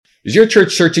Is your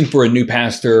church searching for a new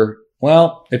pastor?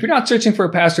 Well, if you're not searching for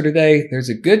a pastor today, there's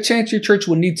a good chance your church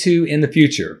will need to in the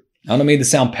future. I don't mean to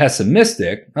sound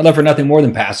pessimistic. I'd love for nothing more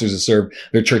than pastors to serve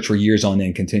their church for years on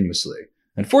end continuously.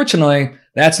 Unfortunately,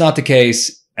 that's not the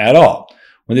case at all.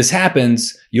 When this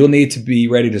happens, you'll need to be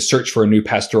ready to search for a new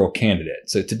pastoral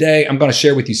candidate. So today, I'm going to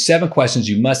share with you 7 questions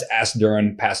you must ask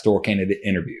during pastoral candidate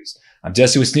interviews. I'm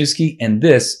Jesse Wisniewski, and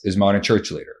this is Modern Church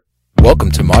Leader.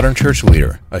 Welcome to Modern Church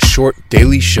Leader, a short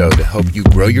daily show to help you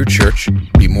grow your church,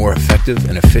 be more effective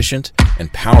and efficient,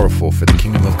 and powerful for the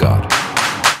kingdom of God.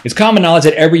 It's common knowledge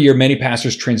that every year many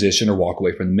pastors transition or walk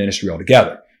away from the ministry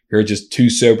altogether. Here are just 2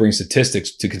 sobering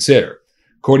statistics to consider.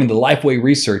 According to Lifeway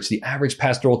Research, the average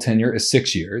pastoral tenure is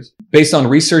 6 years. Based on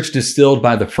research distilled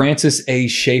by the Francis A.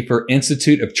 Schaeffer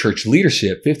Institute of Church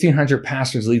Leadership, 1,500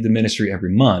 pastors leave the ministry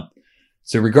every month.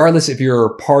 So regardless if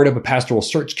you're part of a pastoral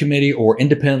search committee or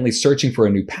independently searching for a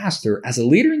new pastor, as a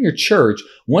leader in your church,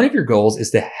 one of your goals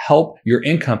is to help your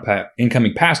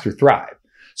incoming pastor thrive.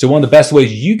 So one of the best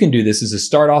ways you can do this is to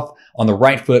start off on the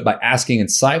right foot by asking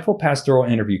insightful pastoral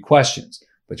interview questions.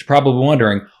 But you're probably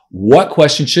wondering, what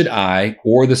question should I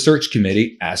or the search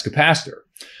committee ask a pastor?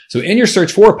 So in your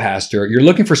search for a pastor, you're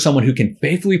looking for someone who can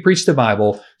faithfully preach the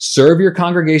Bible, serve your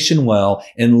congregation well,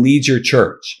 and lead your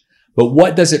church. But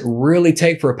what does it really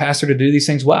take for a pastor to do these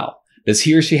things well? Does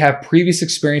he or she have previous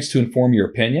experience to inform your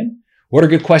opinion? What are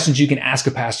good questions you can ask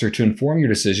a pastor to inform your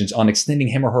decisions on extending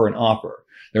him or her an offer?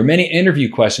 There are many interview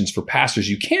questions for pastors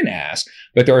you can ask,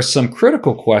 but there are some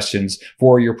critical questions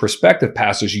for your prospective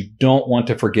pastors you don't want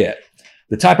to forget.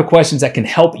 The type of questions that can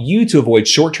help you to avoid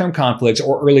short-term conflicts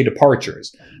or early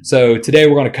departures. So today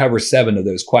we're going to cover 7 of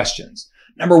those questions.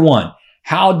 Number 1,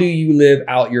 how do you live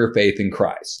out your faith in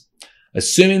Christ?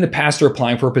 Assuming the pastor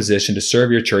applying for a position to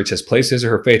serve your church has placed his or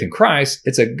her faith in Christ,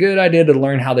 it's a good idea to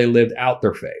learn how they lived out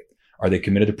their faith. Are they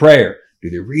committed to prayer? Do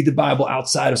they read the Bible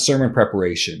outside of sermon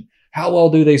preparation? How well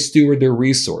do they steward their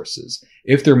resources?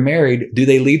 If they're married, do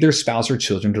they lead their spouse or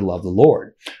children to love the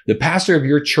Lord? The pastor of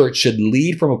your church should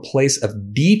lead from a place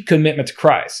of deep commitment to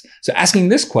Christ. So asking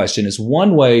this question is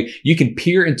one way you can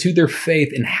peer into their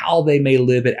faith and how they may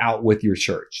live it out with your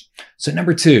church. So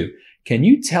number 2, can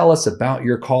you tell us about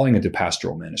your calling into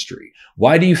pastoral ministry?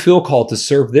 Why do you feel called to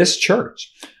serve this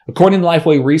church? According to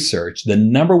Lifeway Research, the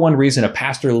number 1 reason a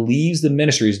pastor leaves the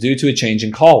ministry is due to a change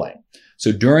in calling.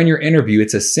 So during your interview,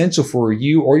 it's essential for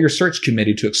you or your search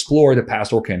committee to explore the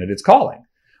pastoral candidate's calling.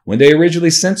 When they originally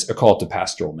sensed a call to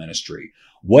pastoral ministry,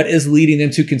 what is leading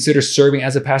them to consider serving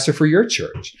as a pastor for your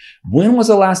church? When was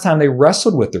the last time they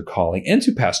wrestled with their calling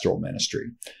into pastoral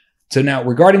ministry? So now,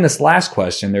 regarding this last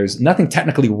question, there's nothing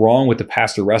technically wrong with the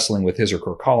pastor wrestling with his or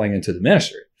her calling into the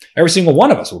ministry. Every single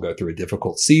one of us will go through a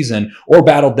difficult season or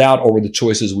battle doubt over the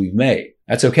choices we've made.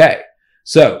 That's okay.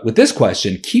 So with this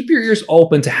question, keep your ears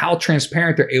open to how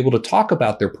transparent they're able to talk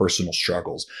about their personal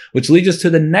struggles, which leads us to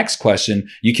the next question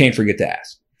you can't forget to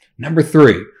ask. Number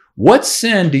 3, what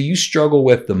sin do you struggle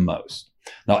with the most?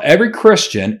 Now, every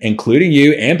Christian, including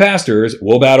you and pastors,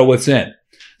 will battle with sin.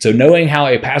 So knowing how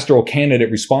a pastoral candidate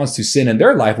responds to sin in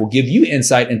their life will give you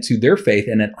insight into their faith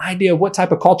and an idea of what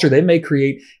type of culture they may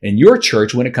create in your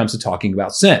church when it comes to talking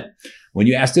about sin. When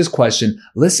you ask this question,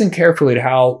 listen carefully to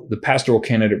how the pastoral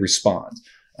candidate responds.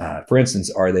 For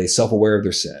instance, are they self-aware of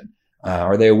their sin?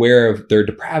 Are they aware of their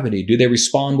depravity? Do they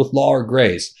respond with law or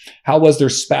grace? How was their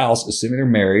spouse, assuming they're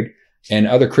married, and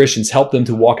other Christians help them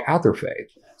to walk out their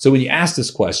faith? So when you ask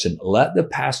this question, let the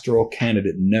pastoral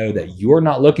candidate know that you're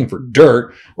not looking for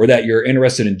dirt or that you're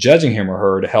interested in judging him or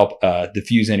her to help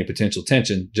diffuse any potential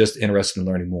tension, just interested in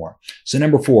learning more. So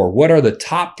number 4, what are the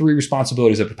top 3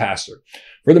 responsibilities of a pastor?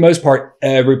 For the most part,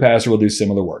 every pastor will do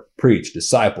similar work: preach,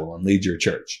 disciple, and lead your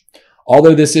church.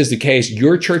 Although this is the case,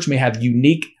 your church may have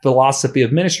unique philosophy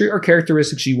of ministry or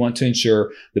characteristics you want to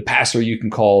ensure the pastor you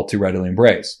can call to readily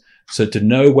embrace. So to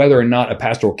know whether or not a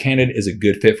pastoral candidate is a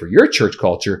good fit for your church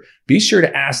culture, be sure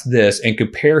to ask this and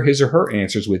compare his or her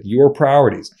answers with your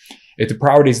priorities. If the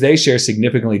priorities they share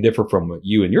significantly differ from what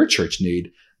you and your church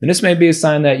need, then this may be a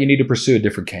sign that you need to pursue a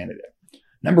different candidate.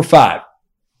 Number 5,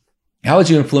 how would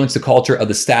you influence the culture of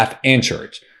the staff and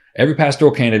church? Every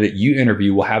pastoral candidate you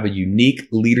interview will have a unique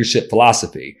leadership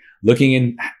philosophy. Looking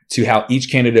into how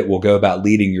each candidate will go about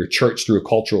leading your church through a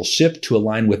cultural shift to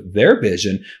align with their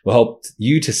vision will help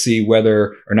you to see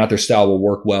whether or not their style will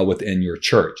work well within your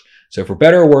church. So for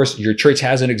better or worse, your church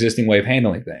has an existing way of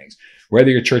handling things.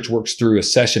 Whether your church works through a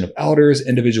session of elders,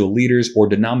 individual leaders, or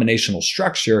denominational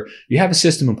structure, you have a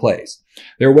system in place.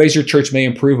 There are ways your church may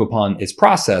improve upon its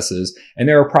processes, and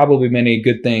there are probably many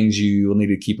good things you will need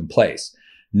to keep in place.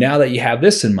 Now that you have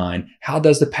this in mind, how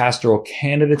does the pastoral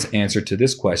candidate's answer to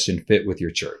this question fit with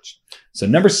your church? So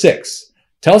number 6,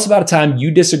 tell us about a time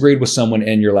you disagreed with someone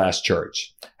in your last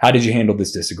church. How did you handle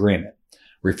this disagreement?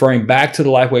 Referring back to the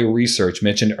Lifeway research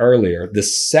mentioned earlier, the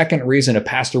second reason a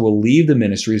pastor will leave the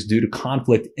ministry is due to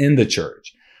conflict in the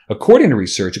church. According to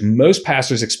research, most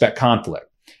pastors expect conflict.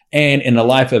 And in the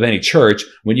life of any church,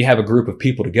 when you have a group of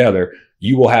people together,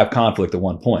 you will have conflict at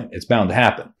one point. It's bound to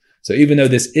happen. So even though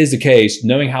this is the case,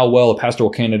 knowing how well a pastoral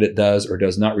candidate does or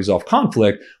does not resolve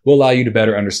conflict will allow you to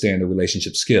better understand the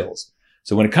relationship skills.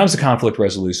 So when it comes to conflict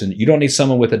resolution, you don't need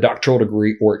someone with a doctoral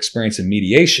degree or experience in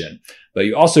mediation, but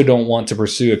you also don't want to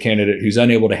pursue a candidate who's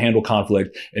unable to handle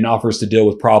conflict and offers to deal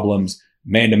with problems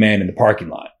man to man in the parking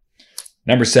lot.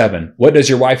 Number 7, what does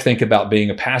your wife think about being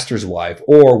a pastor's wife,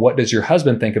 or what does your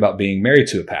husband think about being married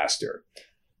to a pastor?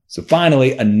 So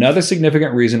finally, another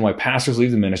significant reason why pastors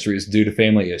leave the ministry is due to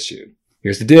family issue.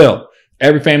 Here's the deal.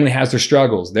 Every family has their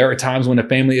struggles. There are times when a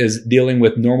family is dealing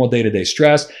with normal day-to-day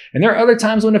stress, and there are other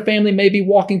times when a family may be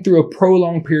walking through a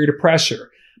prolonged period of pressure.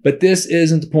 But this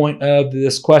isn't the point of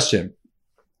this question.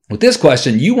 With this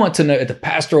question, you want to know if the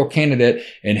pastoral candidate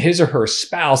and his or her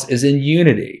spouse is in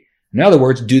unity. In other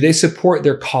words, do they support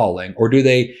their calling, or do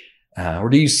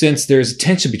you sense there's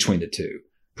tension between the two?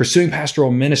 Pursuing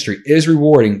pastoral ministry is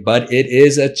rewarding, but it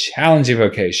is a challenging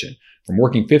vocation. From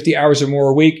working 50 hours or more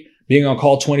a week, being on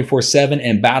call 24/7,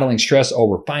 and battling stress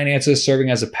over finances, serving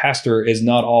as a pastor is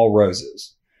not all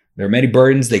roses. There are many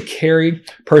burdens they carry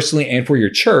personally and for your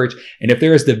church, and if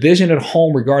there is division at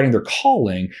home regarding their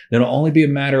calling, then it'll only be a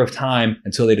matter of time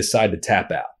until they decide to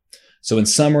tap out. So in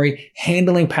summary,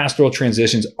 handling pastoral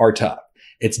transitions are tough.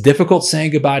 It's difficult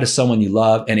saying goodbye to someone you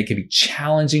love, and it can be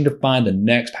challenging to find the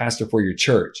next pastor for your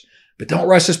church. But don't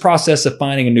rush this process of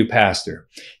finding a new pastor.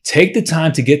 Take the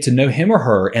time to get to know him or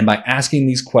her, and by asking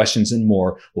these questions and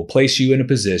more, will place you in a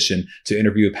position to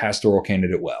interview a pastoral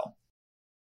candidate well.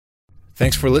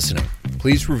 Thanks for listening.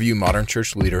 Please review Modern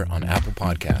Church Leader on Apple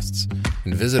Podcasts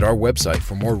and visit our website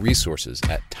for more resources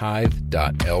at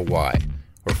tithe.ly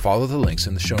or follow the links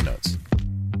in the show notes.